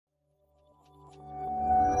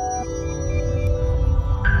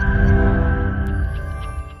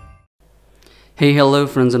Hey, hello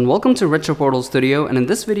friends, and welcome to Retro Portal Studio. And in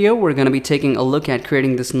this video we're going to be taking a look at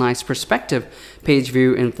creating this nice perspective page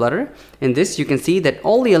view in Flutter. In this you can see that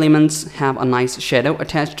all the elements have a nice shadow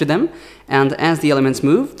attached to them, and as the elements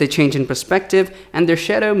move they change in perspective and their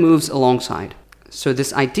shadow moves alongside. So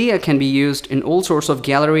this idea can be used in all sorts of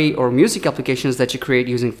gallery or music applications that you create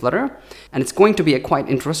using Flutter, and it's going to be a quite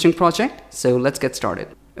interesting project. So let's get started.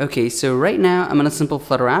 Okay, so right now I'm in a simple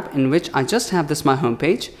Flutter app in which I just have this my home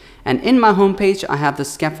page, and in my home page I have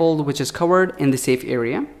this scaffold which is covered in the safe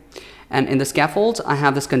area, and in the scaffold I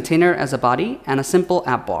have this container as a body and a simple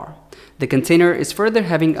app bar. The container is further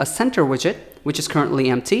having a center widget which is currently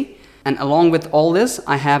empty, and along with all this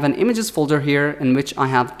I have an images folder here in which I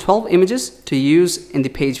have 12 images to use in the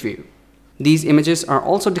page view. These images are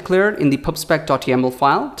also declared in the pubspec.yaml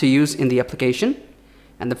file to use in the application.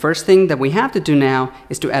 And the first thing that we have to do now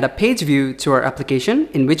is to add a page view to our application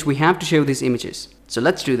in which we have to show these images. So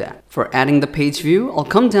let's do that. For adding the page view, I'll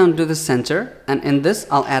come down to the center, and in this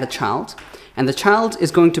I'll add a child. And the child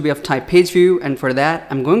is going to be of type page view, and for that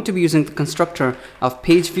I'm going to be using the constructor of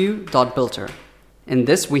PageView.builder. In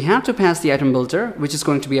this we have to pass the item builder, which is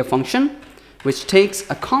going to be a function which takes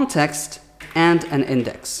a context and an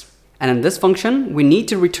index. And in this function we need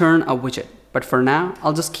to return a widget. But for now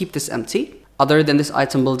I'll just keep this empty. Other than this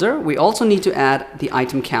item builder, we also need to add the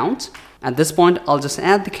item count. At this point, I'll just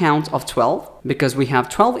add the count of 12 because we have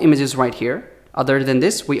 12 images right here. Other than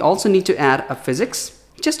this, we also need to add a physics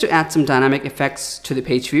just to add some dynamic effects to the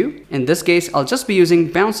page view. In this case, I'll just be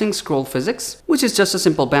using bouncing scroll physics, which is just a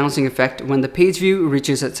simple bouncing effect when the page view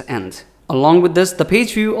reaches its end. Along with this, the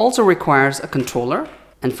page view also requires a controller.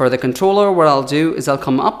 And for the controller, what I'll do is I'll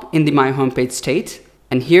come up in the my homepage state,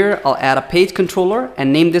 and here I'll add a page controller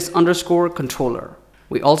and name this _controller.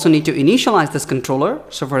 We also need to initialize this controller.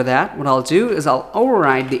 So for that, what I'll do is I'll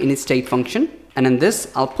override the initState function. And in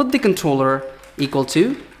this, I'll put the controller equal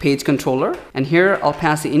to page controller. And here I'll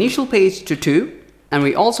pass the initial page to 2. And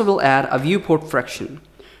we also will add a viewport fraction.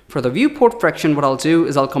 For the viewport fraction, what I'll do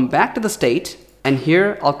is I'll come back to the state. And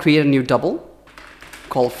here I'll create a new double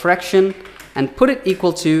called fraction and put it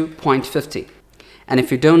equal to 0.50. And if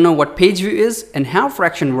you don't know what page view is and how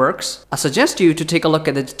fraction works, I suggest you to take a look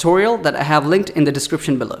at the tutorial that I have linked in the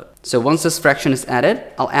description below. So once this fraction is added,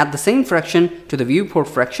 I'll add the same fraction to the viewport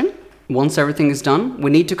fraction. Once everything is done, we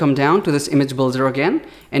need to come down to this image builder again,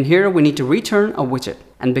 and here we need to return a widget.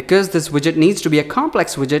 And because this widget needs to be a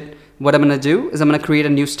complex widget, what I'm going to do is I'm going to create a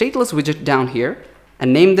new stateless widget down here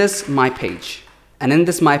and name this my page. And in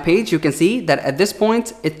this my page, you can see that at this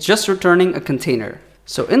point, it's just returning a container.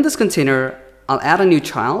 So in this container, I'll add a new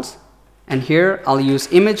child, and here I'll use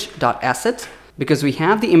image.asset because we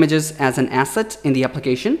have the images as an asset in the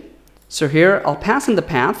application. So here I'll pass in the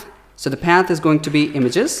path. So the path is going to be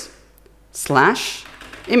images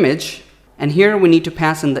 / image, and here we need to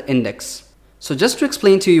pass in the index. So just to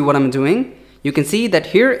explain to you what I'm doing, you can see that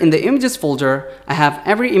here in the images folder I have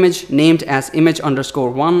every image named as image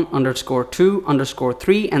 _1, _2,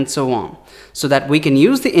 _3, and so on, so that we can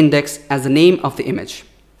use the index as the name of the image.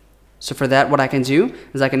 So for that, what I can do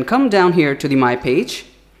is I can come down here to the my page,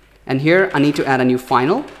 and here I need to add a new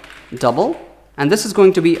final double, and this is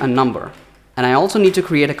going to be a number. And I also need to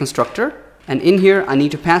create a constructor, and in here I need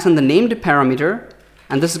to pass in the named parameter,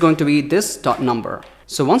 and this is going to be this.number.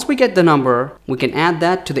 So once we get the number, we can add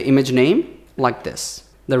that to the image name like this.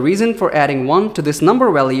 The reason for adding 1 to this number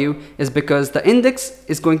value is because the index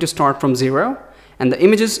is going to start from 0 and the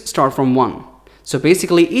images start from 1. So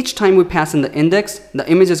basically each time we pass in the index, the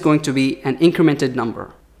image is going to be an incremented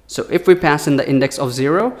number. So if we pass in the index of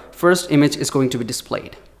 0, first image is going to be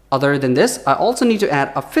displayed. Other than this, I also need to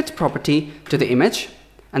add a fit property to the image,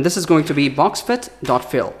 and this is going to be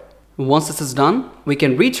boxFit.fill. Once this is done, we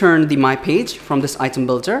can return the my page from this item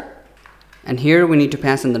builder, and here we need to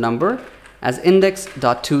pass in the number as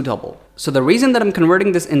index.toDouble. So the reason that I'm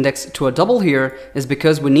converting this index to a double here is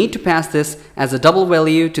because we need to pass this as a double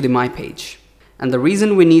value to the my page. And the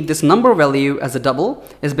reason we need this number value as a double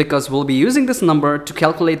is because we'll be using this number to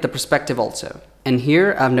calculate the perspective also. And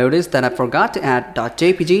here I've noticed that I forgot to add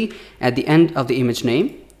 .jpg at the end of the image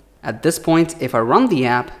name. At this point, if I run the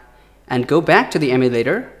app and go back to the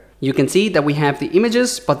emulator, you can see that we have the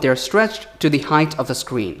images, but they're stretched to the height of the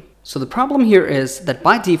screen. So the problem here is that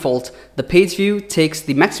by default, the page view takes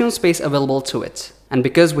the maximum space available to it. And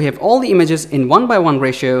because we have all the images in 1:1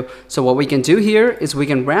 ratio, so what we can do here is we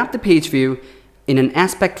can wrap the page view in an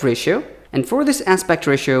aspect ratio, and for this aspect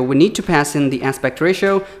ratio we need to pass in the aspect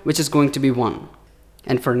ratio, which is going to be 1.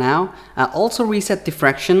 And for now I'll also reset the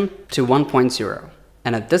fraction to 1.0.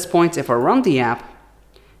 And at this point, if I run the app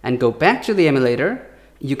and go back to the emulator,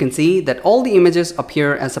 you can see that all the images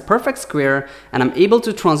appear as a perfect square, and I'm able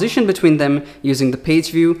to transition between them using the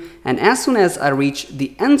page view. And as soon as I reach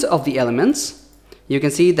the end of the elements, you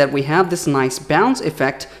can see that we have this nice bounce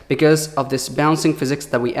effect because of this bouncing physics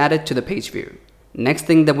that we added to the page view. Next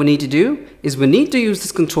thing that we need to do is we need to use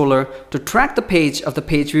this controller to track the page of the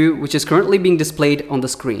page view which is currently being displayed on the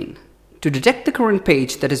screen. To detect the current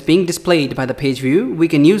page that is being displayed by the page view, we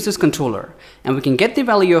can use this controller, and we can get the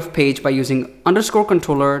value of page by using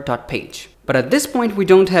 _controller.page. But at this point we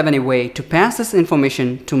don't have any way to pass this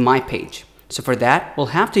information to my page. So for that, we'll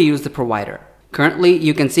have to use the provider. Currently,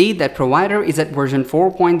 you can see that provider is at version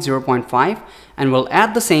 4.0.5, and we'll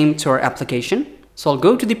add the same to our application. So I'll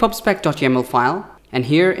go to the pubspec.yaml file, and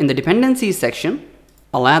here in the dependencies section,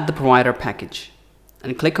 I'll add the provider package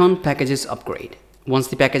and click on packages upgrade. Once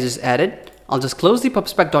the package is added, I'll just close the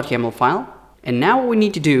pubspec.yaml file. And now what we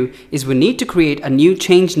need to do is we need to create a new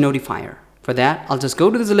ChangeNotifier. For that, I'll just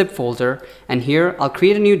go to the lib folder, and here I'll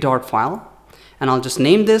create a new Dart file, and I'll just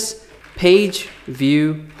name this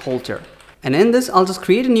PageViewHolder. And in this, I'll just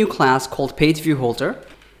create a new class called PageViewHolder,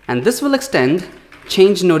 and this will extend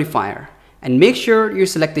ChangeNotifier. And make sure you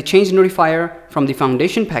select the ChangeNotifier from the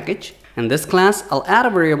foundation package. In this class, I'll add a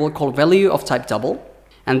variable called value of type double,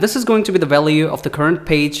 and this is going to be the value of the current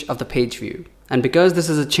page of the page view. And because this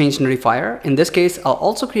is a ChangeNotifier, in this case, I'll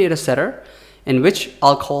also create a setter in which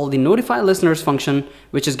I'll call the notify listeners function,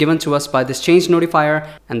 which is given to us by this ChangeNotifier,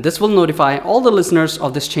 and this will notify all the listeners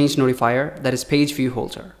of this ChangeNotifier, that is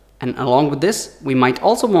PageViewHolder. And along with this, we might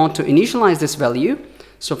also want to initialize this value.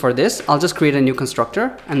 So for this, I'll just create a new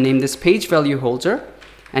constructor and name this PageValueHolder,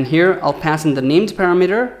 and here I'll pass in the named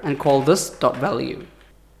parameter and call this .value.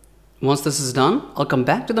 Once this is done, I'll come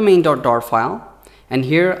back to the main.dar file, and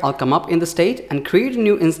here I'll come up in the state and create a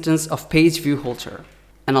new instance of PageViewHolder,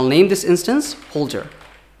 and I'll name this instance holder.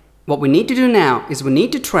 What we need to do now is we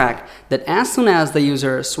need to track that as soon as the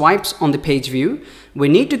user swipes on the page view, we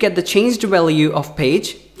need to get the changed value of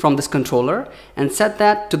page from this controller and set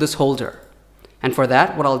that to this holder. And for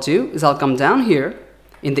that, what I'll do is I'll come down here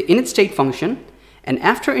in the init state function, and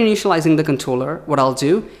after initializing the controller, what I'll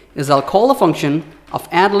do is I'll call a function of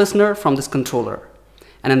add listener from this controller.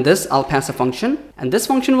 And in this, I'll pass a function, and this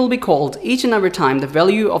function will be called each and every time the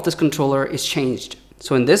value of this controller is changed.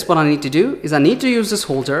 So in this, what I need to do is I need to use this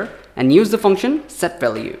holder and use the function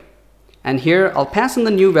setValue. And here I'll pass in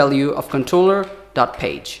the new value of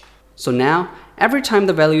controller.page. So now, every time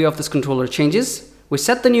the value of this controller changes, we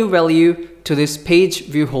set the new value to this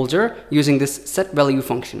PageViewHolder using this setValue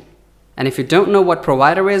function. And if you don't know what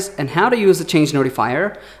provider is and how to use the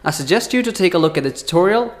ChangeNotifier, I suggest you to take a look at the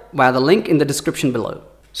tutorial via the link in the description below.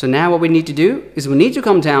 So now what we need to do is we need to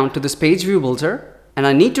come down to this PageViewHolder, and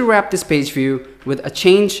I need to wrap this page view with a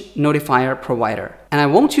ChangeNotifier provider. And I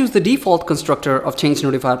won't use the default constructor of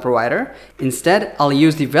ChangeNotifier provider. Instead, I'll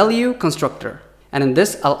use the value constructor. And in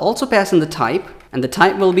this, I'll also pass in the type, and the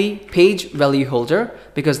type will be PageValueHolder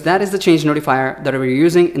because that is the ChangeNotifier that we're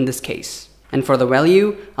using in this case. And for the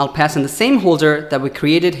value, I'll pass in the same holder that we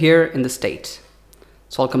created here in the state.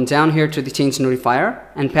 So I'll come down here to the ChangeNotifier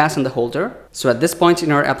and pass in the holder. So at this point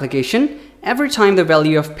in our application, every time the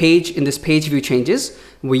value of page in this page view changes,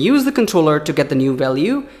 we use the controller to get the new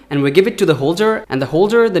value, and we give it to the holder, and the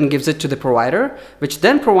holder then gives it to the provider, which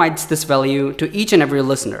then provides this value to each and every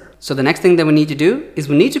listener. So the next thing that we need to do is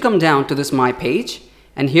we need to come down to this My Page,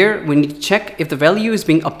 and here we need to check if the value is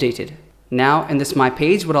being updated. Now in this My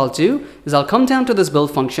Page, what I'll do is I'll come down to this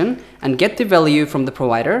build function and get the value from the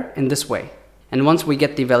provider in this way. And once we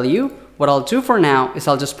get the value, what I'll do for now is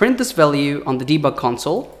I'll just print this value on the debug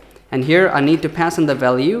console. And here I need to pass in the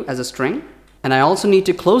value as a string. And I also need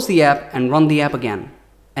to close the app and run the app again.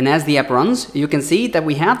 And as the app runs, you can see that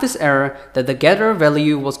we have this error that the getter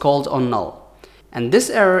value was called on null. And this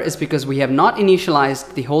error is because we have not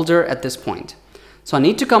initialized the holder at this point. So I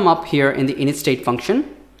need to come up here in the init state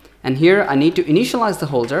function. And here I need to initialize the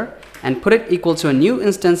holder and put it equal to a new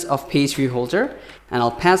instance of PageViewHolder, and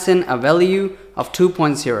I'll pass in a value of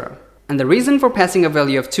 2.0. And the reason for passing a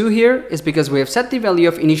value of 2 here is because we have set the value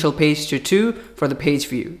of initial page to 2 for the page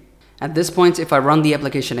view. At this point, if I run the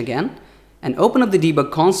application again and open up the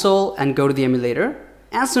debug console and go to the emulator,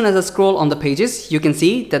 as soon as I scroll on the pages, you can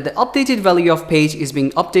see that the updated value of page is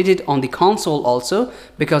being updated on the console also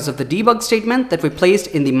because of the debug statement that we placed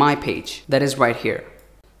in the My Page, that is right here.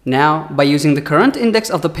 Now, by using the current index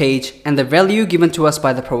of the page and the value given to us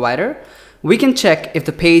by the provider, we can check if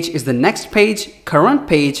the page is the next page, current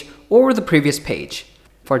page, or the previous page.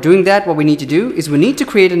 For doing that, what we need to do is we need to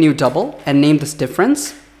create a new double and name this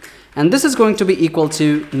difference. And this is going to be equal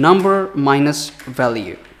to number minus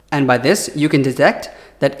value. And by this, you can detect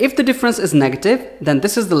that if the difference is negative, then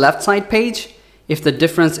this is the left side page. If the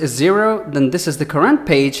difference is 0, then this is the current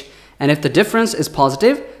page. And if the difference is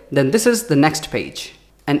positive, then this is the next page.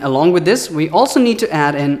 And along with this, we also need to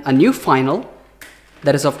add in a new final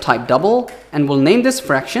that is of type double, and we'll name this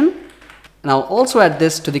fraction. And I'll also add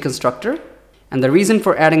this to the constructor. And the reason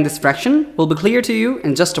for adding this fraction will be clear to you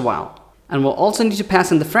in just a while. And we'll also need to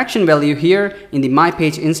pass in the fraction value here in the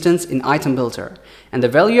myPage instance in item builder. And the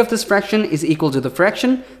value of this fraction is equal to the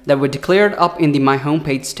fraction that we declared up in the my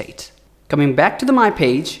homepage state. Coming back to the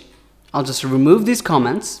myPage, I'll just remove these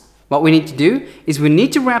comments. What we need to do is we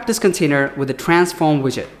need to wrap this container with a transform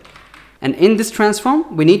widget. And in this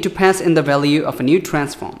transform, we need to pass in the value of a new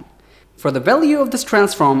transform. For the value of this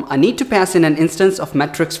transform, I need to pass in an instance of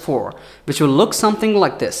matrix 4, which will look something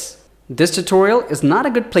like this. This tutorial is not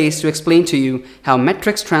a good place to explain to you how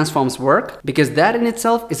matrix transforms work, because that in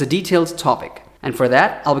itself is a detailed topic. And for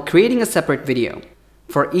that, I'll be creating a separate video.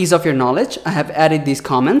 For ease of your knowledge, I have added these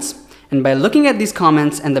comments. And by looking at these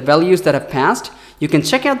comments and the values that have passed, you can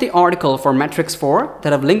check out the article for matrix 4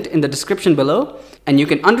 that I've linked in the description below, and you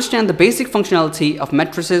can understand the basic functionality of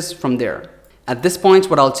matrices from there. At this point,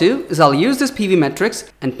 what I'll do is I'll use this PV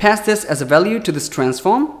matrix and pass this as a value to this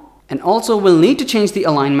transform, and also we'll need to change the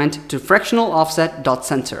alignment to fractional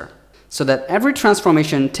offset.center so that every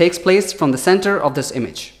transformation takes place from the center of this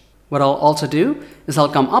image. What I'll also do is I'll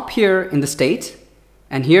come up here in the state,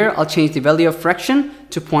 and here I'll change the value of fraction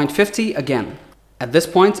to 0.50 again. At this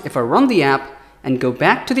point, if I run the app and go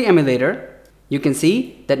back to the emulator, you can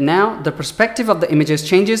see that now the perspective of the images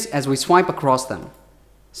changes as we swipe across them.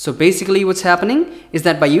 So basically what's happening is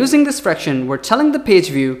that by using this fraction, we're telling the page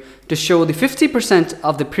view to show the 50%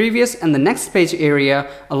 of the previous and the next page area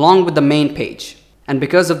along with the main page. And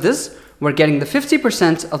because of this, we're getting the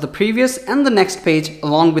 50% of the previous and the next page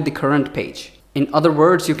along with the current page. In other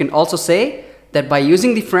words, you can also say that by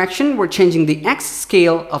using the fraction, we're changing the X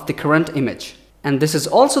scale of the current image. And this is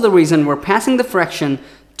also the reason we're passing the fraction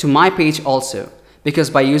to my page also, because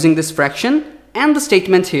by using this fraction and the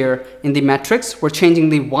statement here in the matrix, we're changing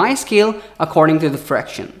the Y scale according to the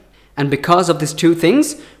fraction. And because of these two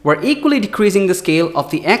things, we're equally decreasing the scale of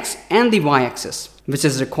the X and the Y axis, which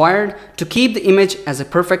is required to keep the image as a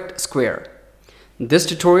perfect square. This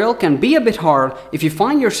tutorial can be a bit hard if you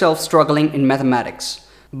find yourself struggling in mathematics.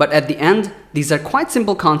 But at the end, these are quite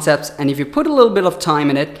simple concepts, and if you put a little bit of time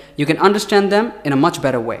in it, you can understand them in a much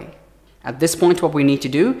better way. At this point, what we need to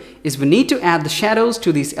do is we need to add the shadows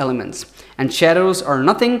to these elements. And shadows are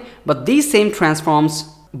nothing but these same transforms,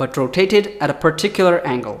 but rotated at a particular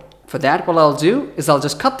angle. For that, what I'll do is I'll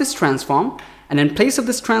just cut this transform, and in place of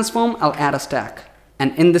this transform, I'll add a stack.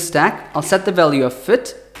 And in this stack, I'll set the value of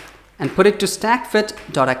fit and put it to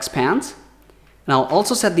stackFit.expand. And I'll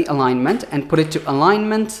also set the alignment and put it to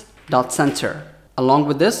alignment.center. Along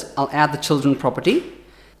with this, I'll add the children property,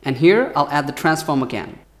 and here I'll add the transform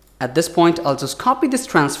again. At this point, I'll just copy this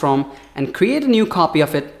transform and create a new copy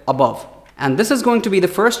of it above. And this is going to be the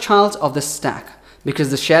first child of this stack, because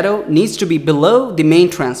the shadow needs to be below the main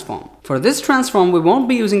transform. For this transform, we won't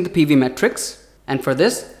be using the PV matrix, and for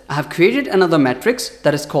this, I have created another matrix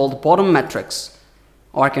that is called bottom matrix,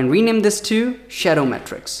 or I can rename this to shadow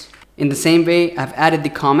matrix. In the same way, I've added the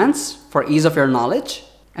comments for ease of your knowledge,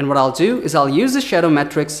 and what I'll do is I'll use the shadow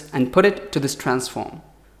matrix and put it to this transform.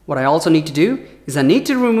 What I also need to do is I need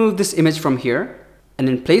to remove this image from here, and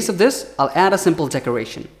in place of this, I'll add a simple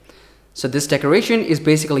decoration. So this decoration is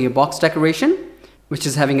basically a box decoration, which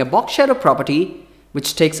is having a box shadow property,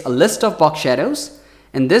 which takes a list of box shadows.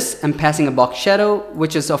 In this, I'm passing a box shadow,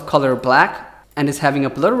 which is of color black, and is having a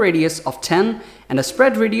blur radius of 10 and a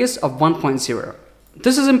spread radius of 1.0.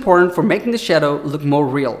 This is important for making the shadow look more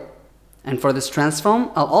real. And for this transform,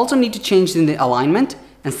 I'll also need to change in the alignment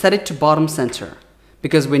and set it to bottom center,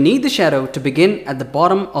 because we need the shadow to begin at the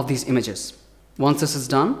bottom of these images. Once this is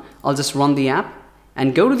done, I'll just run the app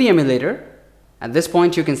and go to the emulator. At this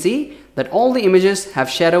point, you can see that all the images have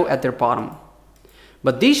shadow at their bottom.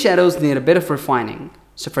 But these shadows need a bit of refining.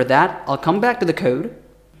 So for that, I'll come back to the code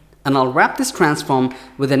and I'll wrap this transform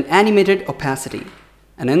with an animated opacity.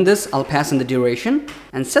 And in this, I'll pass in the duration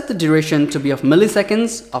and set the duration to be of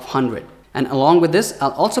milliseconds of 100. And along with this,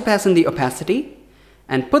 I'll also pass in the opacity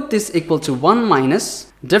and put this equal to 1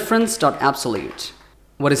 minus difference.absolute.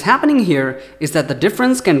 What is happening here is that the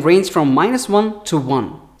difference can range from -1 to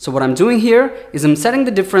 1. So what I'm doing here is I'm setting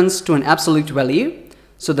the difference to an absolute value.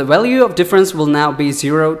 So the value of difference will now be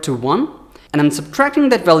 0 to 1, and I'm subtracting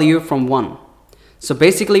that value from 1. So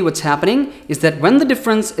basically what's happening is that when the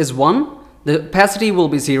difference is 1, the opacity will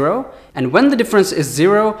be 0, and when the difference is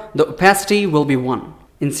 0, the opacity will be 1.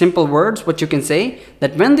 In simple words, what you can say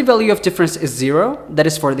that when the value of difference is 0, that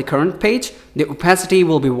is for the current page, the opacity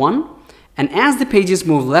will be 1. And as the pages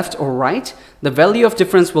move left or right, the value of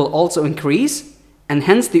difference will also increase, and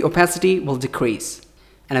hence the opacity will decrease.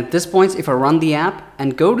 And at this point, if I run the app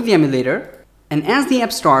and go to the emulator, and as the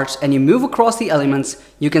app starts and you move across the elements,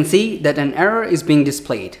 you can see that an error is being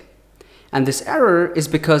displayed. And this error is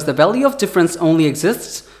because the value of difference only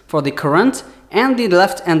exists for the current and the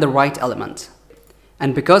left and the right element.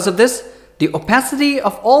 And because of this, the opacity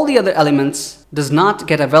of all the other elements does not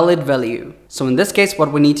get a valid value. So in this case,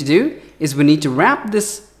 what we need to do is we need to wrap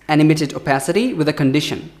this animated opacity with a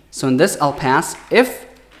condition. So in this, I'll pass if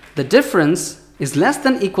the difference is less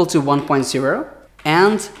than equal to 1.0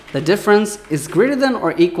 and the difference is greater than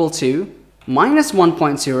or equal to minus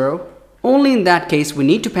 1.0, only in that case we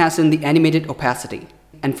need to pass in the animated opacity.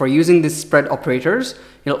 And for using these spread operators,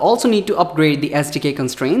 you'll also need to upgrade the SDK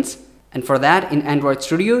constraints. And for that, in Android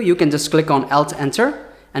Studio, you can just click on Alt Enter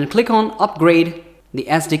and click on Upgrade the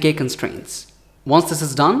SDK constraints. Once this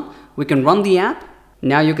is done, we can run the app.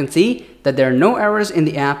 Now you can see that there are no errors in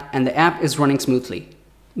the app and the app is running smoothly.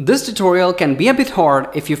 This tutorial can be a bit hard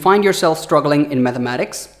if you find yourself struggling in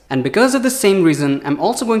mathematics. And because of the same reason, I'm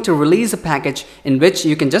also going to release a package in which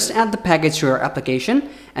you can just add the package to your application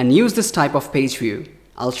and use this type of page view.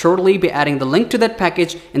 I'll shortly be adding the link to that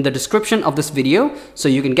package in the description of this video so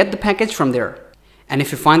you can get the package from there. And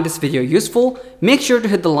if you find this video useful, make sure to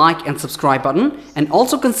hit the like and subscribe button and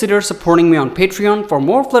also consider supporting me on Patreon for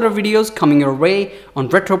more Flutter videos coming your way on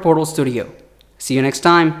Retro Portal Studio. See you next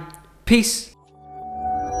time. Peace.